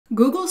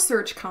Google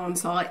Search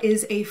Console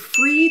is a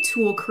free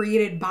tool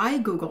created by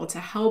Google to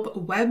help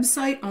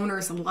website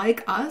owners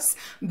like us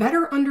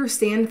better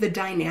understand the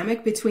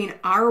dynamic between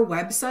our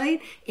website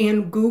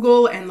and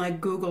Google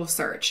and Google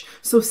search.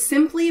 So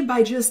simply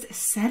by just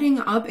setting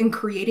up and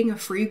creating a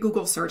free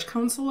Google Search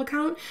Console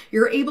account,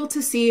 you're able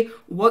to see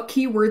what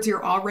keywords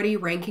you're already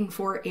ranking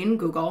for in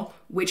Google,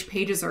 which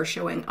pages are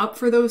showing up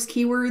for those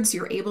keywords.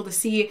 You're able to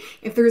see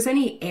if there's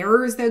any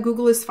errors that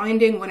Google is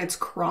finding when it's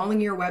crawling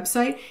your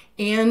website,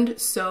 and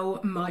so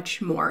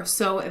much more.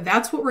 So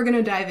that's what we're going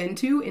to dive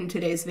into in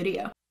today's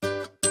video.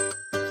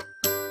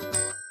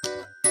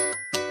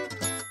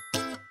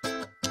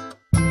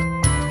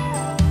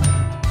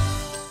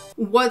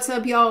 What's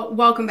up, y'all?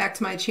 Welcome back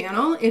to my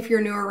channel. If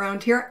you're new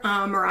around here,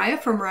 I'm Mariah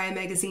from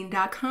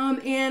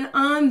MariahMagazine.com, and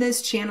on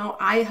this channel,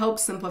 I help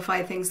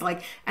simplify things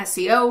like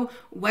SEO,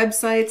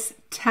 websites,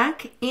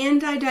 tech,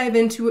 and I dive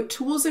into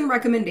tools and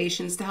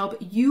recommendations to help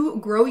you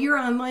grow your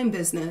online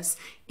business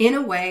in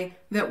a way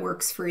that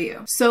works for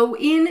you. So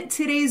in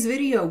today's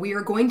video, we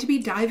are going to be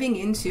diving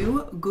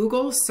into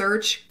Google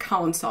Search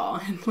Console.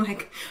 And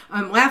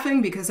I'm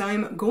laughing because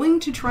I'm going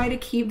to try to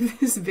keep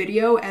this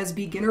video as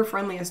beginner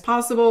friendly as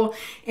possible.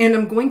 And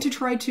I'm going to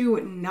try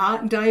to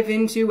not dive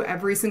into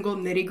every single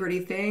nitty gritty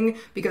thing,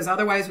 because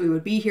otherwise we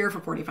would be here for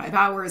 45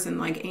 hours and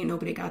ain't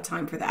nobody got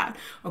time for that.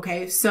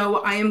 Okay,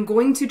 so I am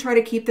going to try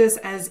to keep this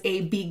as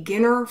a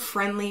beginner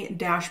friendly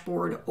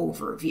dashboard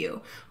overview.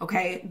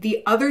 Okay,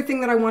 the other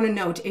thing that I want to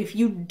note, if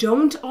you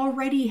don't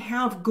already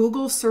have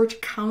Google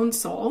Search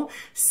Console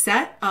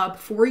set up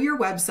for your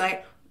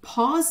website,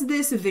 pause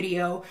this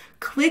video,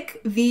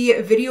 click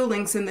the video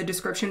links in the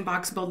description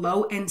box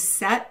below, and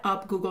set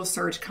up Google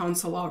Search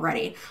Console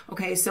already.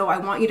 Okay, so I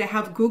want you to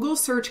have Google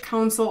Search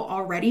Console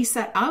already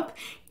set up,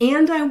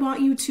 and I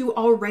want you to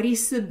already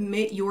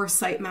submit your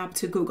sitemap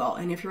to Google.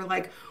 And if you're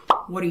like,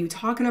 what are you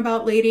talking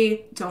about,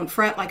 lady? Don't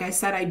fret. Like I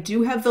said, I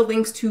do have the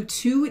links to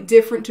 2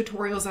 different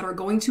tutorials that are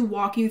going to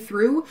walk you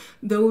through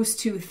those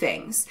 2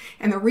 things.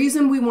 And the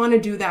reason we want to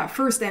do that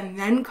first and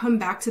then come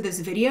back to this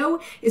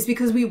video is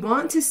because we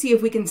want to see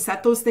if we can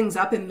set those things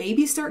up and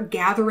maybe start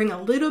gathering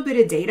a little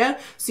bit of data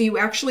so you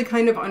actually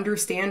kind of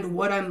understand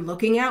what I'm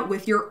looking at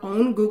with your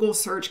own Google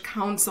Search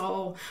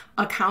Console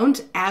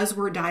account as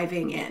we're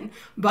diving in.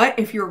 But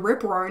if you're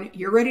rip-roaring,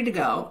 you're ready to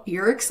go,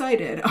 you're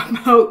excited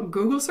about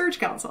Google Search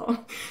Console,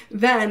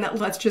 then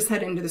let's just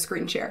head into the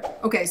screen share.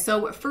 Okay,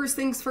 so first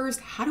things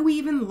first, how do we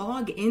even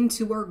log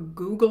into our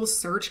Google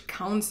Search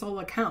Console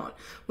account?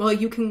 Well,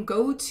 you can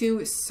go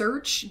to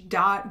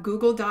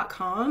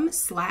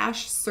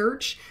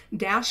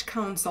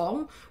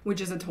search.google.com/search-console,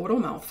 which is a total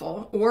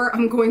mouthful, or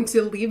I'm going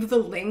to leave the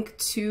link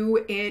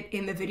to it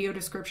in the video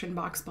description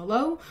box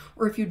below.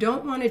 Or if you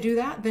don't want to do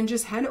that, then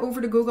just head over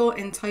to Google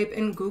and type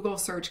in Google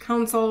Search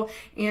Console,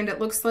 and it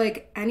looks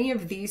like any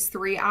of these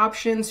 3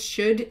 options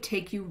should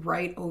take you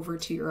right over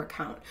to your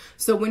account.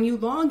 So when you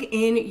log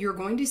in, you're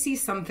going to see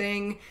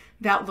something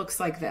that looks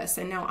like this.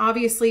 And now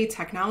obviously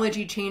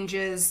technology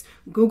changes.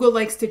 Google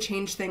likes to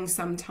change things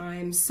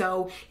sometimes.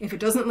 So if it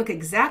doesn't look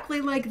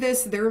exactly like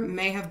this, there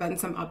may have been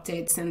some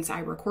updates since I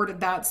recorded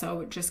that.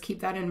 So just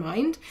keep that in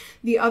mind.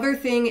 The other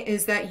thing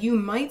is that you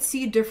might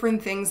see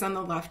different things on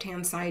the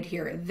left-hand side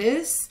here.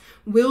 This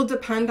will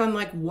depend on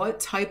what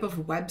type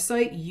of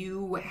website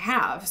you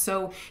have.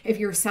 So if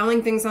you're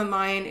selling things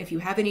online, if you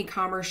have an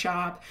e-commerce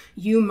shop,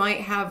 you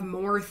might have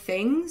more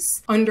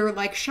things under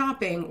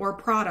shopping or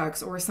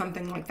products or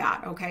something like that.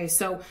 Okay,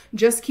 so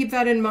just keep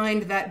that in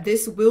mind that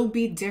this will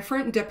be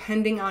different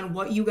depending on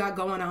what you got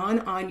going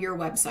on your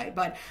website.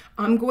 But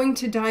I'm going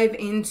to dive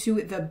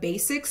into the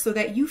basics so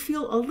that you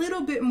feel a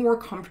little bit more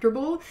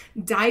comfortable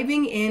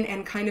diving in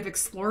and kind of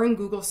exploring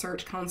Google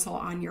Search Console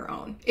on your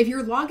own. If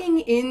you're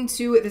logging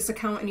into this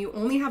account and you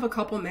only have a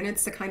couple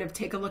minutes to kind of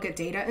take a look at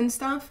data and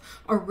stuff,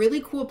 a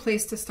really cool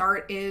place to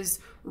start is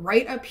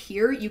right up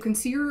here. You can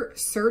see your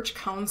Search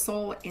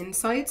Console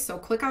Insights. So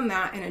click on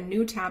that and a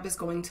new tab is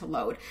going to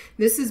load.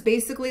 This is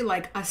basically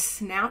a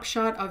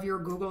snapshot of your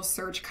Google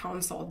Search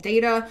Console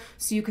data.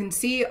 So you can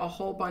see a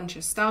whole bunch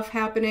of stuff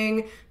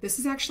happening. This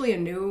is actually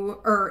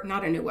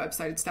not a new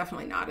website. It's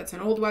definitely not. It's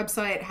an old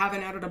website.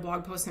 Haven't added a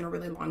blog post in a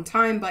really long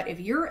time, but if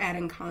you're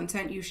adding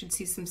content, you should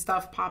see some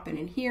stuff popping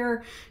in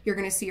here. You're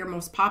going to see your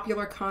most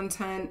popular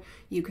content.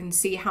 You can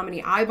see how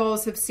many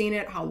eyeballs have seen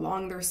it, how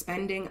long they're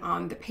spending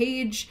on the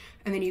page,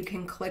 and then you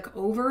can click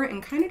over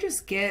and kind of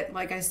just get,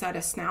 like I said,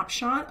 a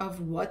snapshot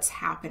of what's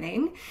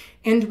happening.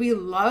 And we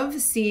love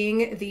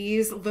seeing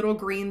these little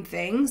green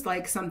things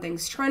like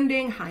something's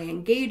trending, high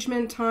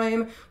engagement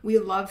time. We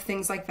love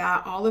things like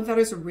that. All of that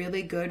is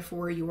really good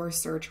for your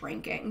search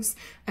rankings.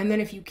 And then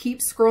if you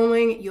keep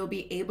scrolling, you'll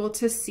be able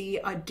to see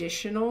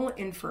additional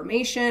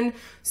information.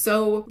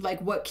 So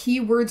what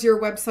keywords your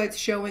website's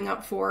showing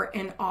up for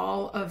and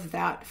all of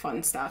that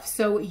fun stuff.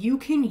 So you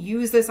can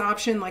use this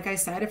option, like I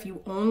said, if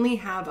you only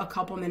have a couple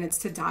couple minutes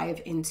to dive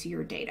into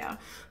your data.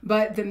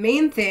 But the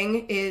main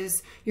thing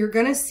is you're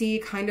going to see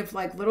kind of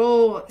like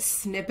little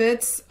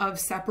snippets of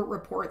separate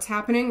reports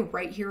happening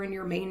right here in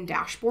your main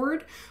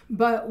dashboard.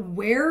 But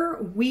where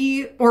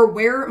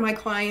my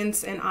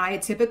clients and I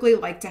typically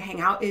like to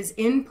hang out is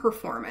in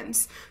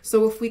performance.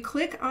 So if we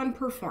click on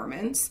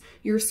performance,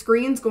 your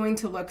screen's going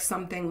to look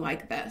something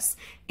like this.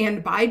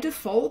 And by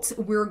default,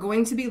 we're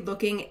going to be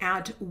looking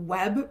at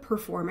web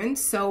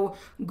performance. So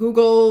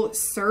Google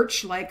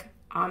search, like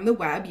on the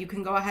web, you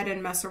can go ahead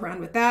and mess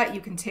around with that.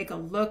 You can take a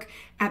look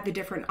at the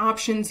different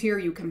options here.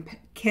 You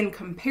can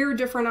compare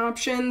different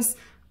options.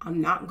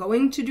 I'm not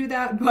going to do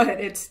that, but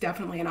it's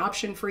definitely an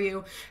option for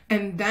you.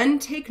 And then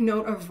take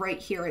note of right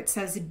here, it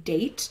says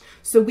date.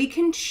 So we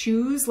can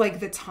choose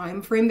like the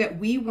time frame that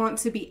we want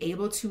to be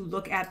able to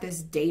look at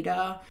this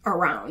data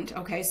around.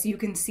 Okay, so you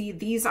can see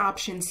these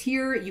options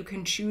here. You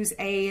can choose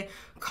a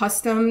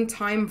custom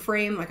time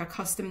frame, like a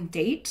custom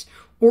date.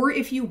 Or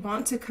if you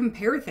want to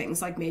compare things,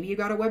 like maybe you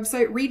got a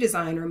website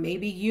redesign, or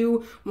maybe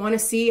you want to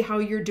see how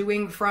you're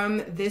doing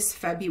from this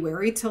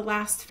February to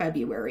last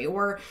February,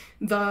 or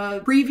the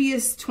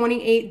previous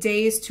 28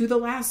 days to the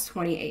last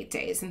 28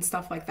 days and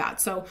stuff like that.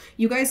 So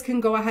you guys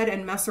can go ahead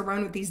and mess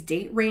around with these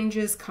date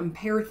ranges,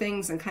 compare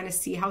things, and kind of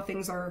see how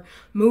things are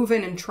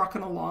moving and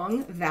trucking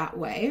along that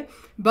way.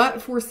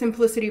 But for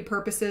simplicity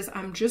purposes,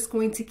 I'm just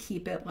going to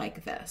keep it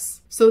like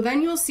this. So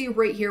then you'll see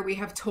right here, we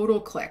have total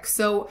clicks.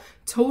 So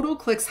total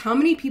clicks, how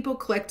many people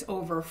clicked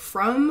over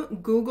from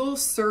Google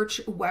search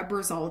web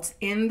results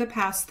in the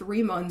past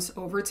 3 months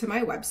over to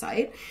my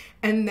website.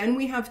 And then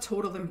we have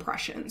total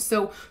impressions.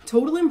 So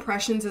total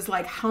impressions is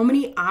like how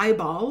many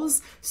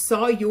eyeballs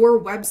saw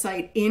your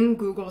website in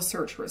Google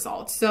search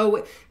results.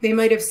 So they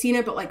might have seen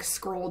it, but like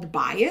scrolled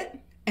by it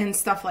and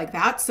stuff like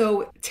that.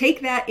 So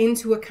take that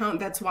into account.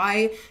 That's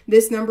why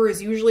this number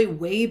is usually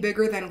way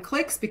bigger than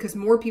clicks, because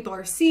more people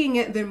are seeing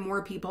it than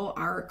more people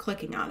are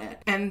clicking on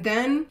it. And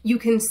then you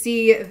can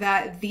see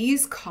that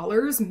these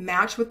colors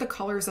match with the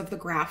colors of the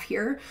graph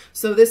here.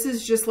 So this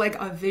is just like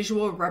a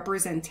visual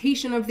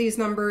representation of these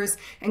numbers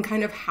and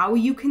kind of how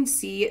you can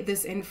see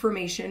this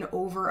information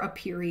over a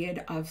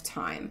period of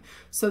time.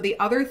 So the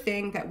other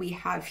thing that we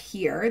have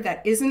here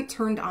that isn't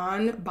turned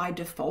on by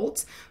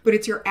default, but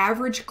it's your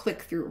average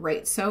click-through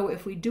rate. So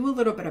if we do a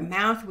little bit of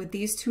math with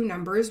these two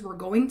numbers, we're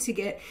going to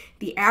get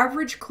the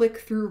average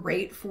click-through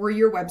rate for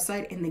your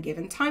website in the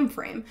given time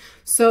frame.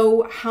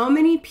 So how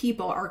many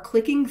people are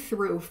clicking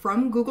through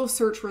from Google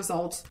search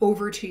results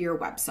over to your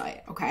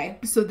website? Okay,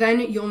 so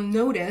then you'll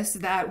notice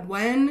that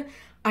when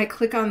I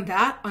click on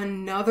that,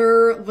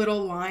 another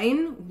little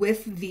line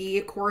with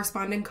the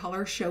corresponding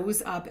color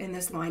shows up in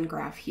this line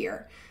graph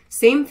here.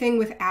 Same thing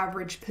with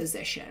average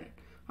position.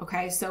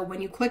 Okay, so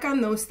when you click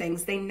on those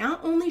things, they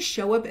not only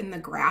show up in the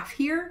graph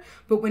here,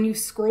 but when you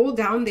scroll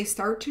down, they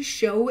start to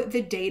show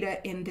the data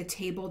in the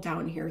table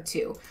down here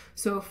too.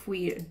 So if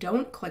we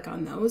don't click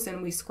on those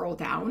and we scroll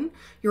down,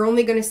 you're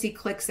only going to see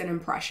clicks and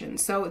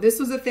impressions. So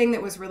this was a thing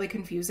that was really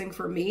confusing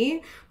for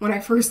me when I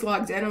first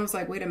logged in. I was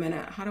like, wait a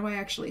minute, how do I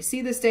actually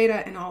see this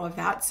data and all of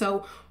that?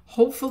 So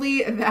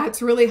hopefully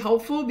that's really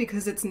helpful,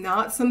 because it's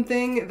not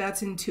something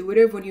that's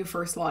intuitive when you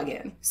first log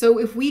in. So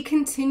if we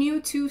continue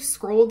to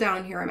scroll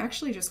down here, I'm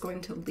actually just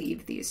going to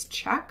leave these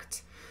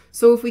checked.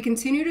 So if we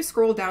continue to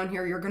scroll down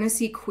here, you're going to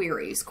see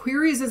queries.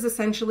 Queries is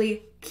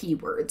essentially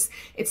keywords.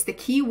 It's the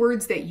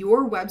keywords that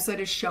your website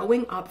is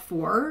showing up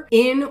for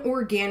in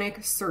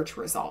organic search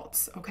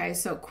results. Okay,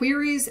 so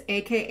queries,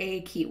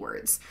 aka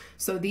keywords.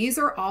 So these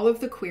are all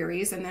of the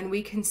queries, and then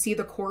we can see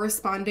the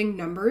corresponding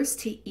numbers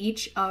to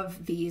each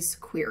of these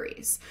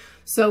queries.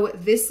 So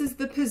this is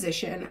the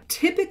position.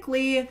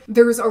 Typically,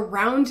 there's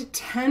around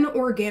 10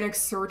 organic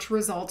search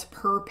results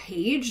per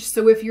page.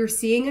 So if you're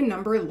seeing a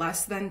number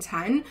less than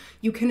 10,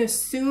 you can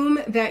assume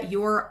that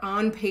you're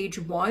on page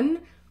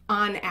 1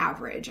 on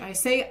average. I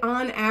say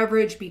on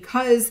average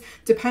because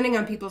depending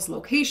on people's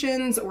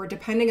locations or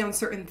depending on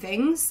certain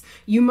things,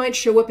 you might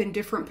show up in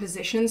different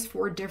positions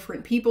for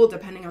different people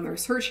depending on their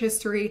search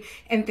history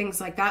and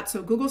things like that.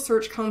 So Google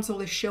Search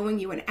Console is showing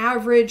you an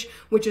average,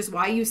 which is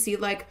why you see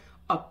like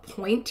a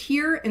point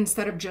here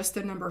instead of just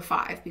a number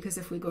 5, because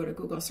if we go to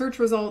Google search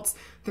results,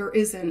 there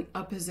isn't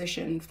a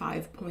position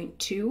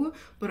 5.2,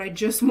 but I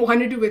just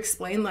wanted to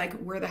explain like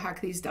where the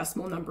heck these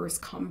decimal numbers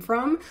come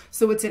from.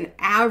 So it's an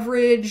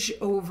average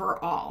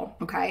overall.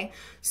 Okay,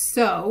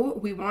 so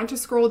we want to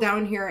scroll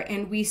down here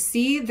and we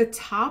see the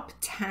top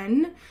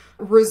 10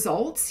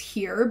 results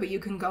here, but you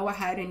can go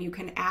ahead and you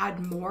can add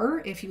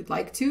more if you'd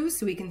like to.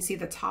 So we can see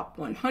the top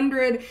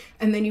 100.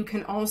 And then you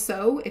can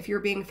also, if you're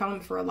being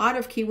found for a lot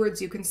of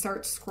keywords, you can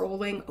start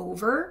scrolling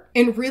over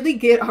and really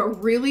get a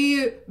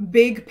really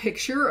big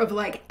picture of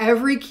like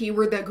every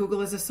keyword that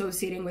Google is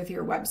associating with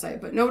your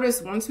website. But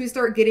notice once we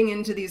start getting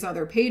into these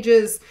other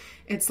pages,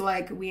 it's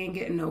like we ain't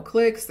getting no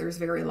clicks. There's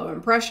very low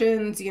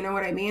impressions. You know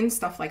what I mean?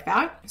 Stuff like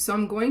that. So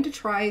I'm going to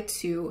try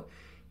to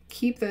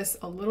keep this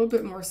a little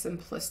bit more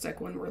simplistic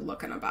when we're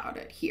looking about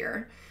it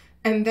here.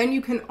 And then you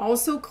can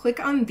also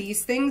click on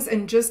these things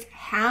and just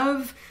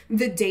have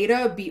the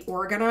data be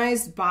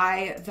organized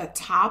by the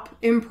top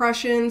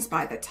impressions,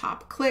 by the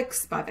top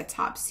clicks, by the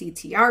top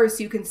CTRs.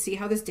 So you can see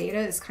how this data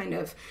is kind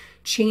of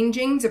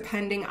changing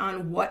depending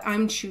on what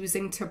I'm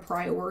choosing to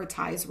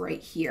prioritize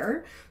right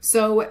here.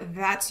 So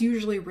that's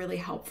usually really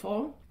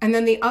helpful. And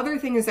then the other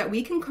thing is that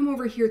we can come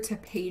over here to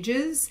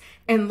pages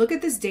and look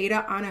at this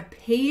data on a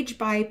page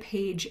by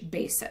page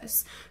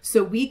basis.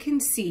 So we can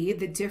see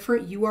the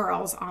different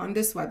URLs on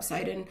this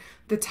website, and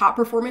the top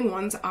performing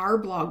ones are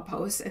blog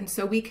posts. And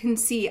so we can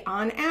see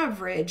on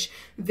average,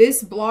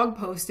 this blog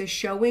post is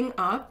showing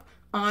up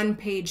on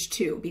page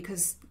 2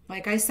 because,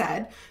 like I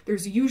said,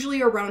 there's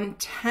usually around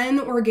 10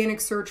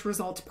 organic search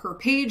results per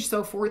page.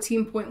 So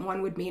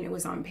 14.1 would mean it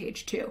was on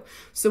page 2.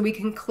 So we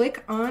can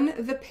click on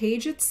the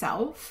page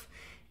itself,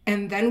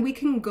 and then we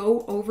can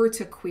go over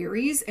to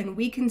queries and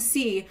we can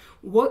see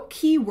what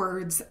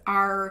keywords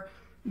are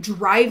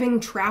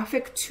driving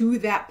traffic to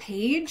that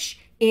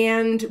page.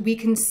 And we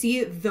can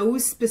see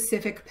those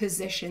specific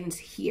positions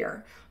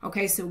here.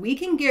 Okay, so we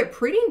can get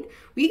pretty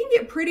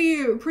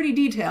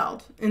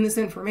detailed in this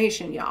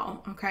information,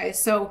 y'all. Okay,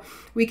 so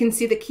we can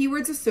see the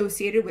keywords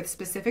associated with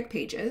specific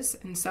pages.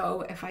 And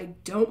so if I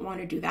don't want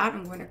to do that,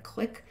 I'm going to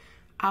click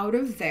out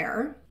of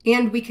there.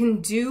 And we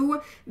can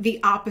do the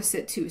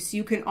opposite too. So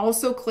you can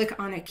also click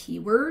on a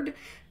keyword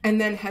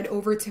and then head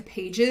over to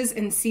pages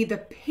and see the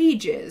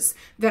pages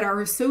that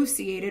are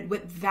associated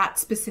with that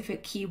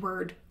specific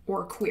keyword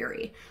or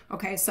query.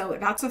 Okay, so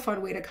that's a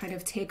fun way to kind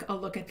of take a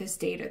look at this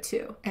data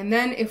too. And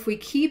then if we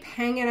keep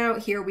hanging out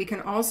here, we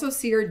can also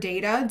see our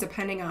data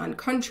depending on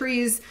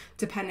countries,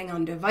 depending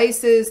on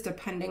devices,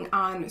 depending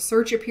on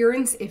search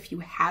appearance, if you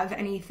have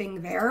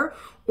anything there,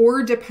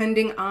 or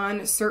depending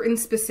on certain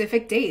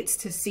specific dates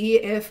to see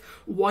if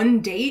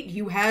one date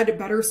you had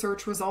better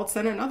search results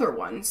than another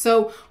one.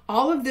 So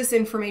all of this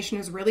information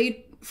is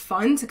really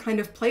fun to kind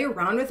of play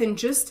around with and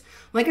just,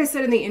 like I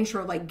said in the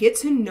intro, like get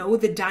to know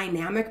the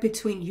dynamic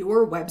between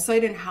your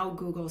website and how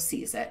Google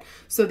sees it.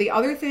 So the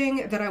other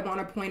thing that I want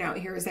to point out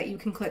here is that you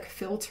can click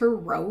filter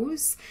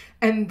rows,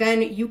 and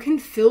then you can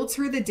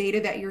filter the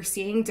data that you're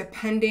seeing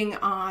depending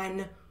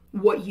on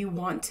what you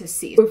want to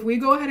see. So if we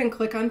go ahead and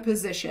click on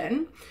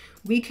position,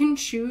 we can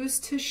choose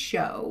to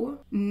show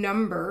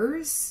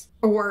numbers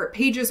or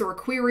pages or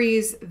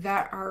queries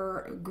that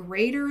are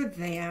greater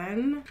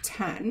than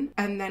 10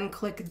 and then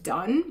click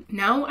done.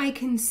 Now I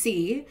can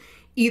see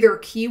either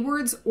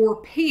keywords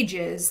or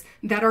pages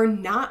that are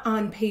not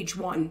on page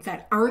 1,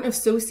 that aren't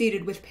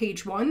associated with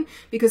page 1,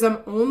 because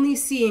I'm only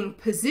seeing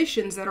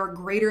positions that are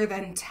greater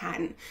than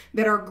 10,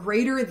 that are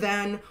greater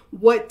than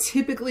what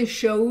typically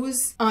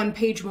shows on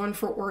page 1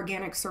 for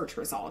organic search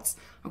results.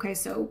 Okay,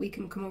 so we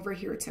can come over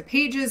here to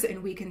pages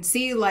and we can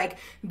see like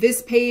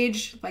this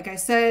page, like I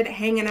said,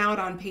 hanging out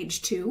on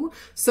page 2.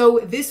 So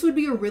this would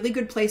be a really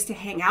good place to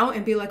hang out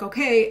and be like,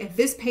 okay, if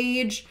this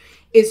page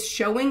is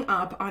showing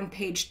up on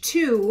page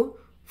 2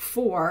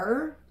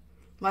 for,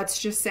 let's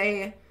just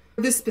say,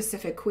 this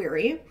specific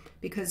query,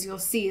 because you'll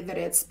see that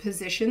it's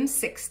position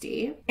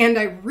 60. And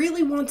I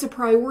really want to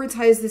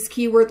prioritize this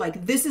keyword,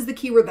 like this is the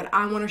keyword that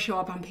I want to show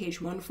up on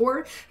page 1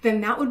 for, then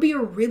that would be a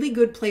really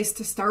good place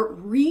to start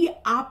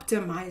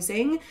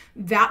re-optimizing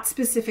that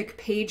specific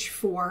page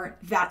for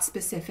that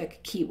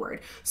specific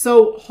keyword.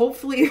 So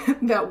hopefully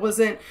that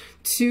wasn't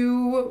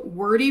too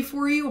wordy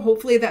for you.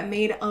 Hopefully that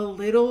made a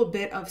little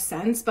bit of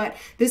sense, but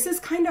this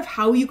is kind of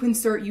how you can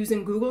start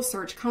using Google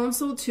Search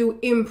Console to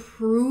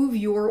improve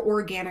your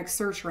organic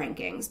search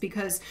rankings,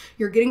 because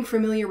you're getting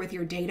familiar with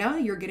your data,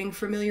 you're getting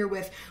familiar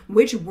with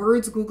which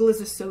words Google is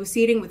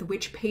associating with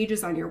which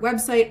pages on your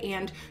website,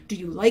 and do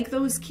you like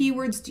those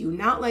keywords? Do you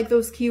not like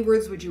those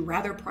keywords? Would you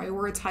rather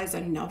prioritize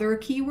another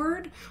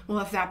keyword? Well,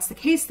 if that's the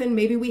case, then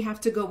maybe we have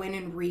to go in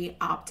and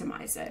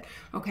re-optimize it.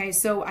 Okay,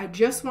 so I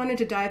just wanted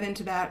to dive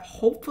into that.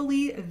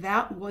 Hopefully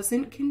that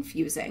wasn't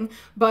confusing,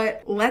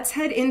 but let's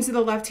head into the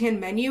left-hand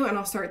menu and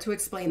I'll start to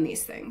explain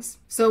these things.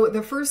 So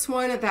the first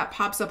one that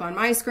pops up on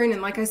my screen,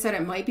 and like I said,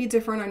 it might be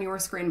different on your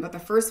screen, but the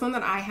first one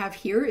that I have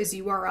here is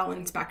URL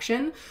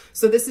inspection.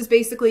 So this is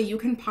basically, you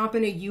can pop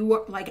in any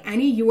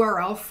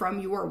URL from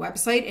your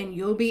website and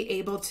you'll be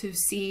able to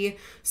see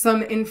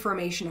some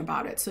information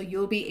about it. So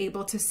you'll be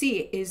able to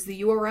see, is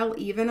the URL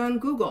even on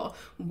Google?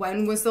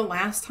 When was the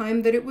last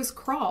time that it was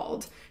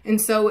crawled? And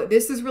so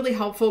this is really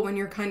helpful when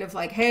you're kind of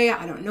like, hey,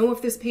 I don't know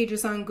if this page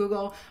is on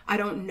Google. I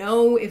don't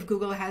know if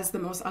Google has the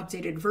most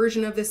updated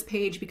version of this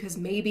page because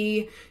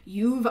maybe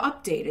you've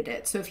updated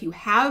it. So if you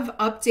have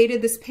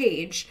updated this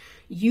page,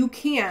 you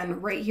can,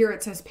 right here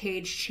it says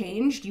page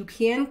changed, you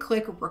can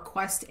click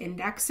request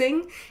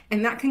indexing,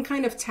 and that can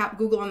kind of tap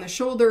Google on the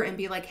shoulder and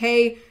be like,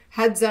 hey,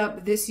 heads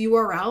up, this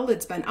URL,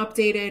 it's been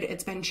updated,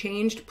 it's been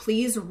changed,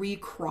 please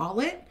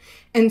recrawl it.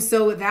 And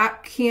so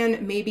that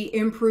can maybe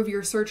improve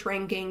your search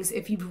rankings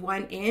if you've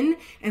went in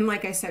and,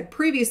 like I said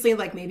previously,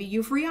 like maybe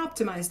you've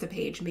re-optimized a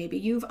page, maybe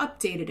you've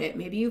updated it,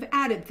 maybe you've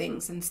added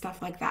things and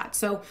stuff like that.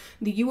 So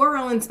the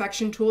URL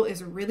inspection tool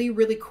is really,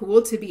 really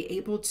cool to be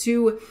able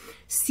to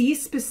see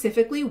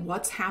specifically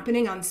what's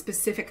happening on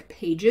specific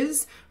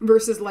pages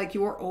versus like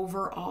your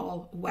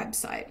overall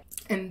website.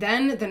 And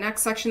then the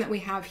next section that we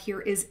have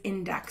here is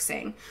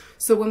indexing.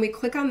 So when we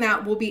click on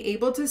that, we'll be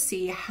able to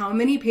see how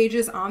many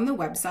pages on the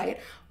website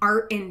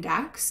are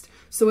indexed.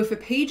 So if a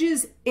page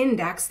is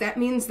indexed, that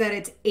means that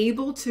it's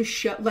able to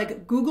show,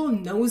 like Google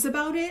knows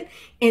about it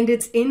and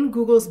it's in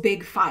Google's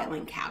big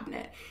filing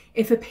cabinet.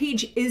 If a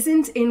page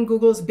isn't in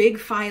Google's big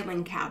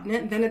filing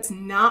cabinet, then it's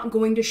not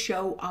going to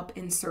show up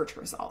in search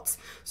results.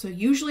 So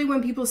usually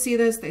when people see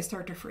this, they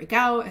start to freak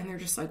out and they're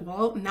just like,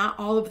 well, not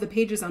all of the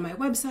pages on my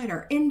website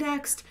are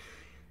indexed.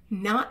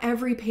 Not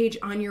every page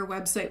on your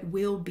website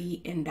will be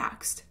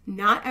indexed.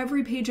 Not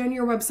every page on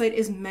your website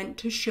is meant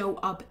to show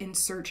up in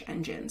search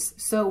engines.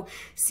 So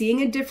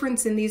seeing a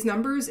difference in these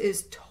numbers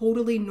is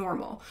totally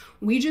normal.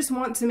 We just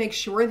want to make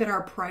sure that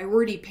our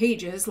priority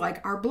pages,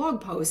 like our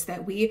blog posts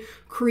that we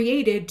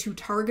created to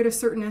target a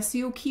certain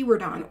SEO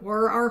keyword on,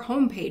 or our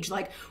homepage,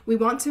 like we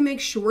want to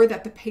make sure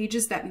that the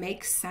pages that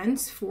make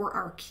sense for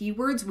our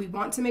keywords, we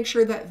want to make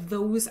sure that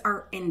those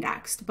are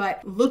indexed.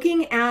 But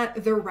looking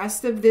at the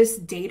rest of this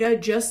data,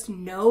 just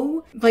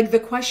know, like the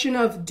question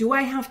of, do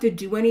I have to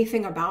do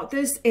anything about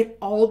this? It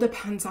all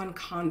depends on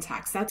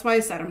context. That's why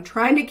I said I'm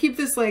trying to keep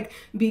this like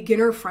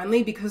beginner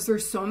friendly because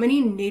there's so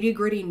many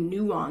nitty-gritty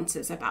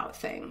nuances about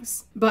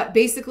things. But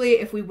basically,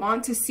 if we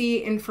want to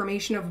see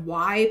information of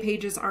why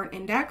pages aren't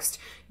indexed,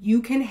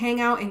 you can hang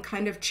out and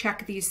kind of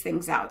check these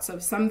things out. So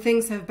some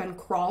things have been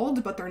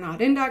crawled, but they're not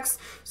indexed.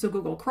 So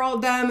Google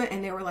crawled them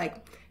and they were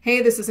like, hey,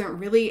 this isn't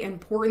really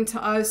important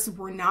to us.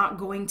 We're not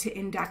going to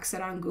index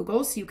it on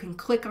Google. So you can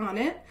click on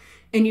it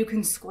and you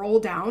can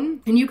scroll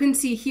down and you can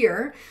see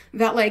here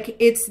that like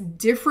it's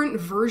different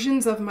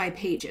versions of my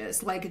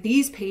pages. Like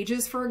these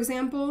pages, for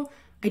example,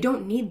 I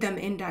don't need them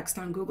indexed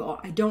on Google.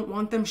 I don't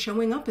want them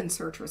showing up in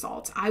search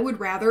results. I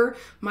would rather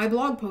my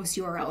blog post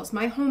URLs,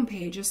 my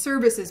homepage, a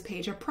services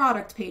page, a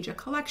product page, a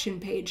collection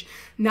page,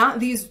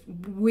 not these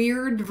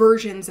weird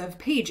versions of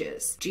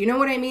pages. Do you know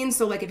what I mean?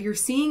 So like if you're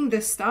seeing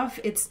this stuff,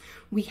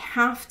 we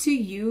have to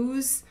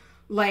use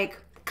like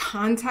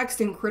context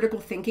and critical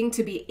thinking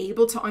to be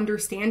able to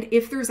understand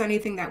if there's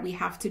anything that we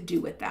have to do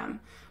with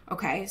them.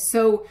 Okay,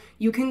 so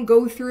you can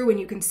go through and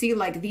you can see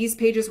like these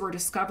pages were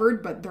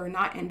discovered, but they're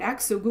not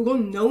indexed. So Google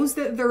knows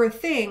that they're a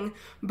thing,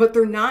 but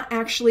they're not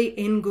actually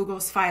in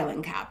Google's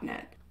filing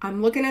cabinet.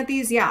 I'm looking at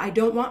these. Yeah, I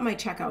don't want my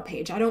checkout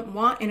page. I don't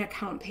want an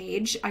account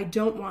page. I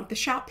don't want the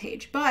shop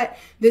page, but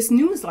this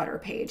newsletter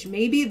page,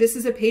 maybe this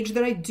is a page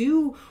that I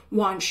do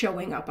want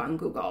showing up on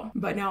Google.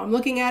 But now I'm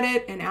looking at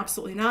it and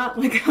absolutely not,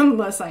 like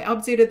unless I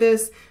updated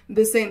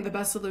this ain't the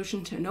best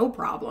solution to no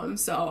problem.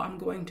 So I'm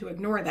going to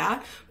ignore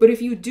that. But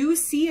if you do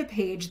see a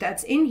page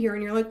that's in here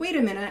and you're like, wait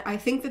a minute, I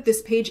think that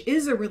this page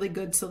is a really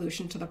good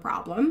solution to the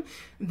problem,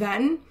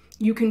 then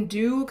you can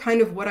do kind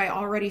of what I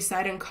already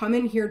said and come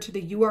in here to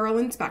the URL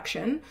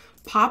inspection,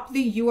 pop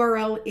the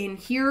URL in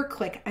here,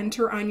 click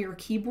enter on your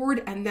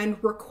keyboard, and then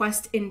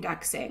request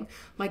indexing,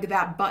 like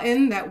that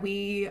button that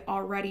we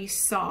already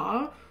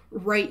saw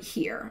right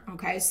here.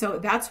 Okay, so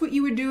that's what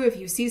you would do if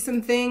you see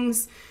some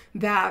things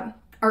that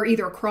are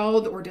either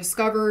crawled or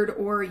discovered,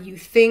 or you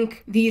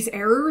think these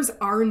errors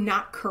are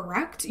not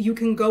correct. You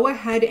can go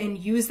ahead and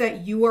use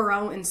that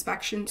URL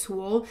inspection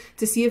tool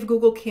to see if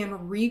Google can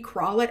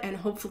recrawl it and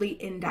hopefully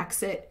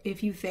index it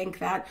if you think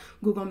that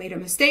Google made a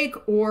mistake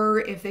or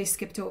if they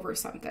skipped over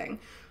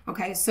something.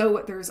 Okay,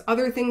 so there's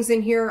other things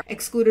in here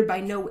excluded by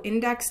no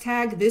index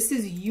tag. This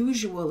is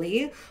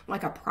usually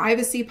like a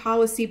privacy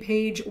policy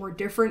page or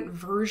different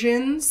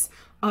versions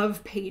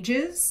of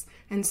pages.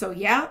 And so,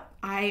 yeah,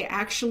 I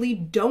actually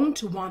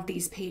don't want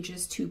these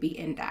pages to be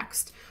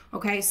indexed.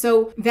 Okay,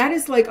 so that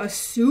is like a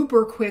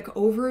super quick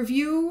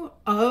overview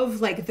of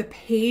like the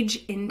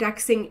page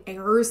indexing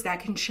errors that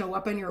can show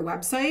up on your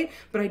website.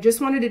 But I just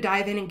wanted to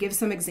dive in and give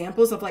some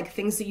examples of like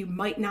things that you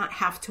might not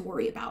have to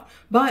worry about.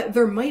 But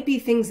there might be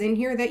things in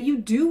here that you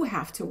do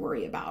have to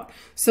worry about.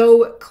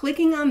 So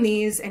clicking on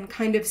these and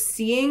kind of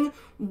seeing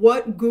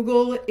what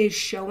Google is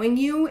showing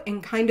you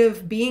and kind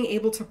of being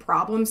able to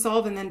problem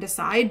solve and then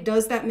decide,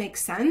 does that make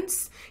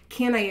sense?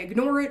 Can I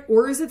ignore it?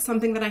 Or is it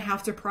something that I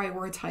have to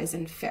prioritize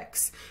and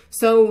fix?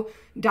 So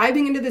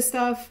diving into this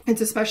stuff,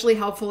 it's especially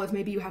helpful if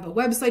maybe you have a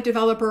website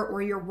developer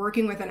or you're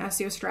working with an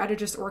SEO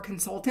strategist or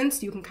consultant.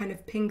 So you can kind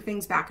of ping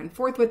things back and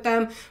forth with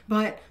them,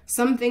 but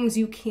some things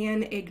you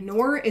can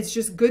ignore. It's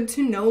just good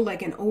to know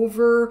like an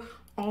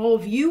overall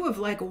view of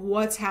like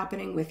what's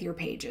happening with your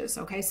pages.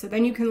 Okay, so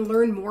then you can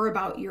learn more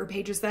about your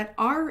pages that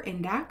are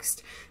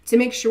indexed to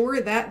make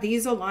sure that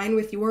these align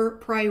with your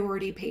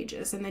priority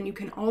pages. And then you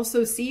can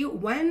also see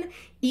when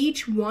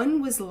each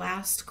one was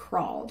last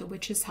crawled,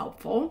 which is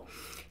helpful.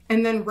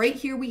 And then right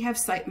here we have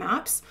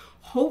sitemaps.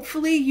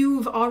 Hopefully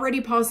you've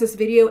already paused this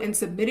video and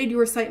submitted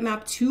your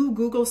sitemap to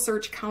Google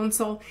Search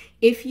Console.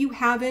 If you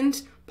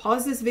haven't,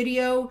 pause this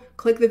video,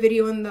 click the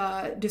video in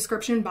the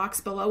description box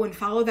below and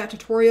follow that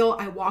tutorial.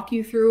 I walk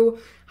you through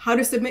how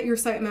to submit your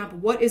sitemap,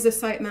 what is a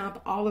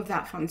sitemap, all of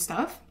that fun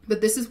stuff. But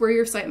this is where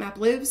your sitemap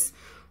lives.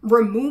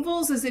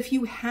 Removals is if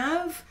you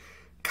have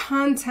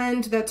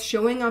content that's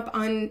showing up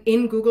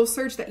in Google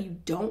search that you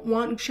don't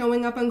want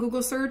showing up on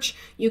Google search,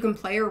 you can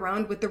play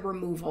around with the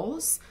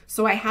removals.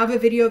 So I have a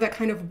video that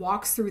kind of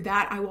walks through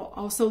that. I will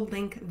also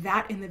link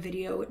that in the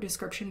video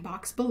description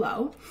box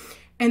below.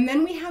 And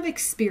then we have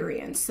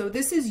experience. So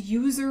this is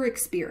user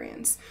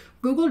experience.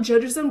 Google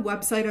judges a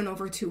website on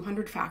over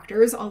 200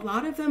 factors. A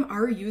lot of them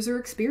are user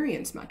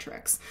experience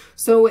metrics.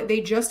 So they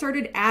just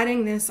started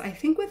adding this, I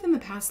think within the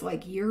past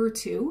year or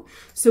two,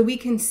 so we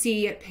can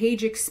see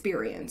page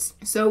experience.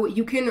 So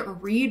you can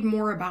read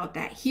more about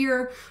that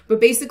here,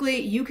 but basically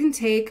you can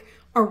take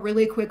a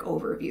really quick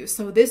overview.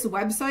 So this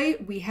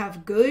website, we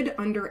have good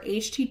under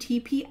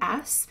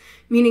HTTPS,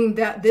 meaning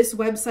that this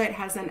website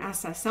has an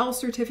SSL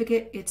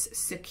certificate. It's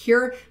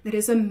secure. That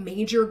is a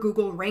major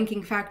Google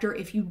ranking factor.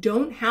 If you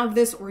don't have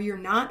this or you're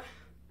not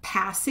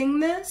passing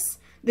this,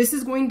 this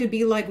is going to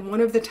be one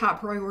of the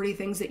top priority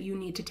things that you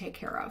need to take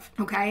care of,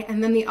 okay?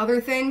 And then the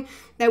other thing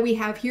that we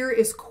have here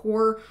is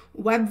core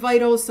web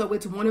vitals. So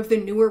it's one of the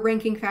newer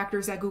ranking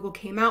factors that Google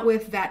came out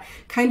with that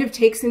kind of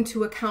takes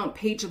into account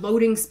page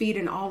loading speed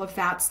and all of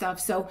that stuff.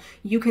 So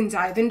you can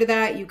dive into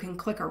that, you can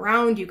click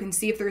around, you can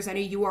see if there's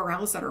any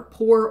URLs that are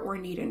poor or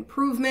need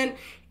improvement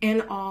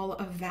and all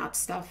of that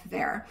stuff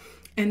there.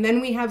 And then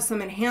we have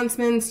some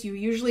enhancements. You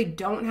usually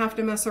don't have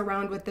to mess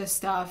around with this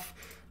stuff.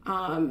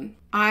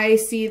 I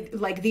see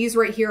these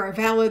right here are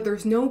valid.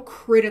 There's no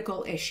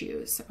critical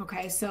issues.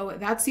 Okay. So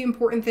that's the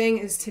important thing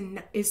is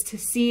to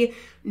see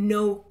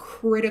no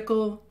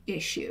critical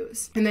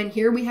issues. And then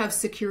here we have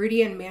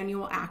security and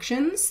manual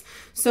actions.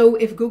 So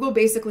if Google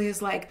basically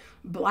is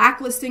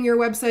blacklisting your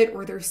website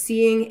or they're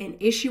seeing an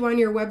issue on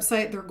your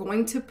website, they're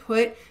going to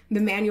put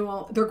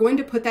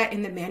that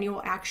in the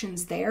manual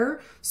actions there.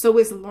 So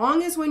as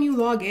long as when you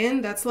log in,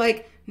 that's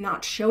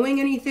not showing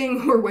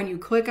anything, or when you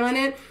click on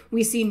it,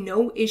 we see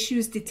no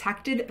issues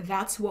detected,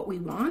 that's what we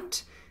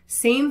want.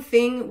 Same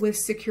thing with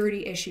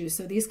security issues.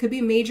 So these could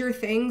be major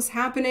things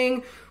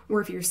happening,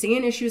 or if you're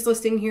seeing issues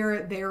listing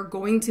here, they're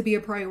going to be a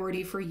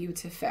priority for you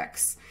to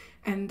fix.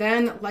 And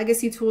then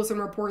legacy tools and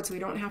reports, we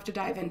don't have to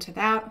dive into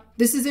that.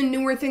 This is a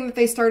newer thing that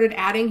they started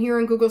adding here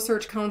in Google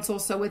Search Console.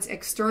 So it's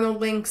external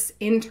links,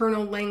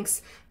 internal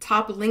links,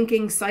 top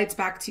linking sites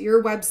back to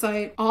your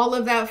website, all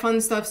of that fun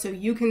stuff. So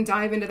you can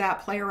dive into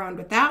that, play around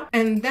with that.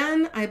 And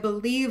then I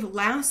believe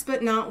last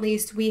but not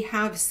least, we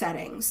have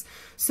settings.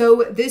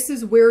 So this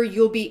is where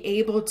you'll be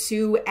able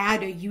to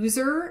add a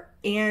user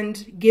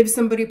and give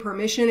somebody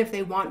permission if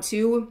they want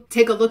to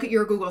take a look at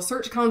your Google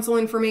Search Console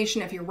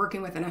information, if you're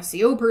working with an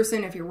SEO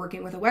person, if you're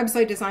working with a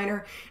website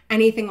designer,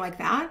 anything like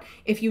that.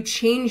 If you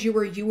change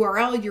your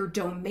URL, your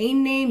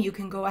domain name, you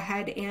can go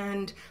ahead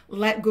and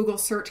let Google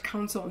Search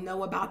Console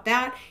know about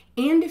that.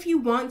 And if you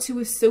want to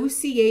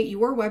associate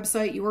your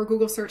website, your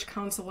Google Search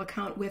Console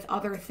account with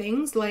other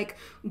things like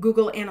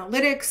Google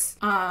Analytics,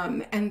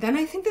 and then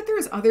I think that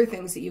there's other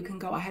things that you can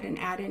go ahead and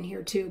add in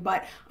here too,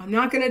 but I'm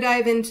not going to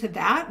dive into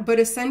that.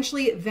 But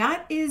essentially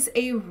that is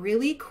a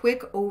really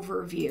quick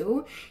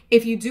overview.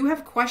 If you do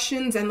have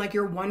questions and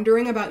you're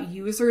wondering about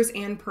users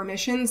and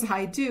permissions,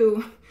 I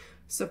do.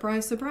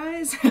 Surprise,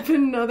 surprise, have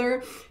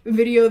another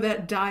video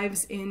that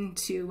dives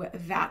into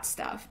that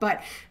stuff.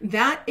 But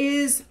that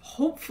is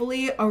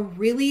hopefully a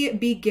really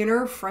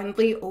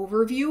beginner-friendly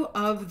overview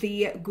of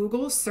the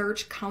Google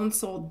Search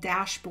Console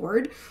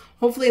dashboard.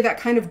 Hopefully that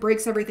kind of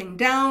breaks everything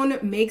down,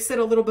 makes it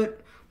a little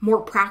bit more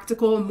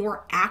practical,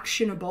 more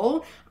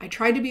actionable. I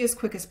tried to be as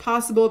quick as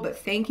possible, but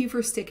thank you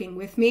for sticking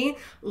with me.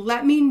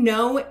 Let me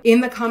know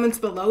in the comments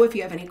below if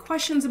you have any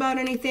questions about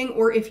anything,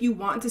 or if you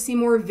want to see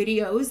more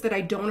videos that I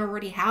don't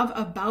already have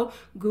about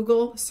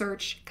Google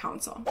Search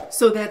Console.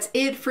 So that's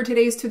it for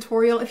today's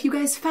tutorial. If you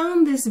guys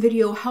found this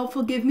video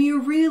helpful, give me a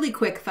really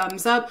quick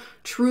thumbs up.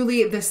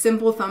 Truly, the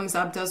simple thumbs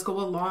up does go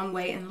a long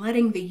way in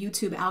letting the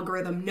YouTube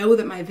algorithm know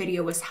that my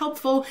video was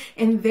helpful,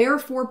 and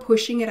therefore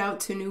pushing it out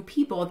to new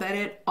people that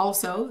it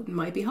also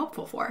might be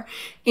helpful for.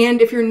 And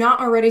if you're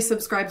not already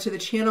subscribed to the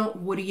channel,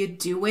 what are you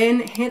doing?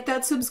 Hit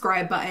that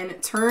subscribe button,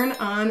 turn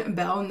on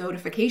bell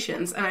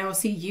notifications, and I will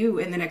see you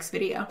in the next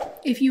video.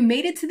 If you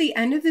made it to the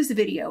end of this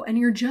video and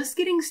you're just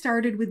getting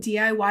started with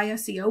DIY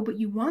SEO, but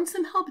you want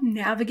some help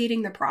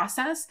navigating the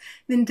process,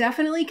 then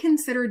definitely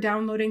consider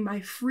downloading my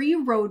free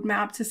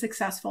roadmap to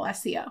successful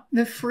SEO.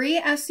 The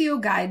free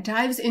SEO guide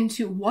dives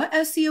into what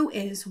SEO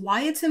is,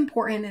 why it's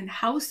important, and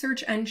how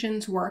search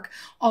engines work,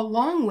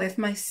 along with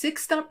my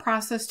 6-step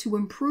process to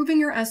improving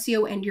your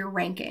SEO and your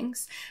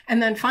rankings.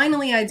 And then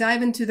finally, I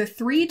dive into the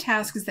 3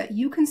 tasks that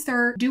you can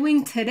start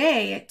doing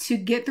today to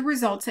get the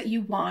results that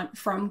you want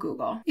from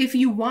Google. If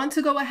you want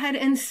to go ahead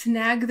and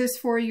snag this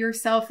for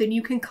yourself, then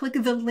you can click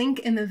the link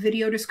in the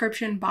video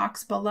description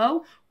box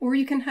below, or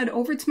you can head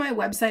over to my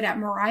website at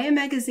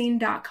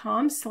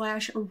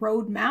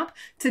mariahmagazine.com/roadmap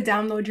to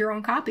download your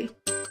own copy.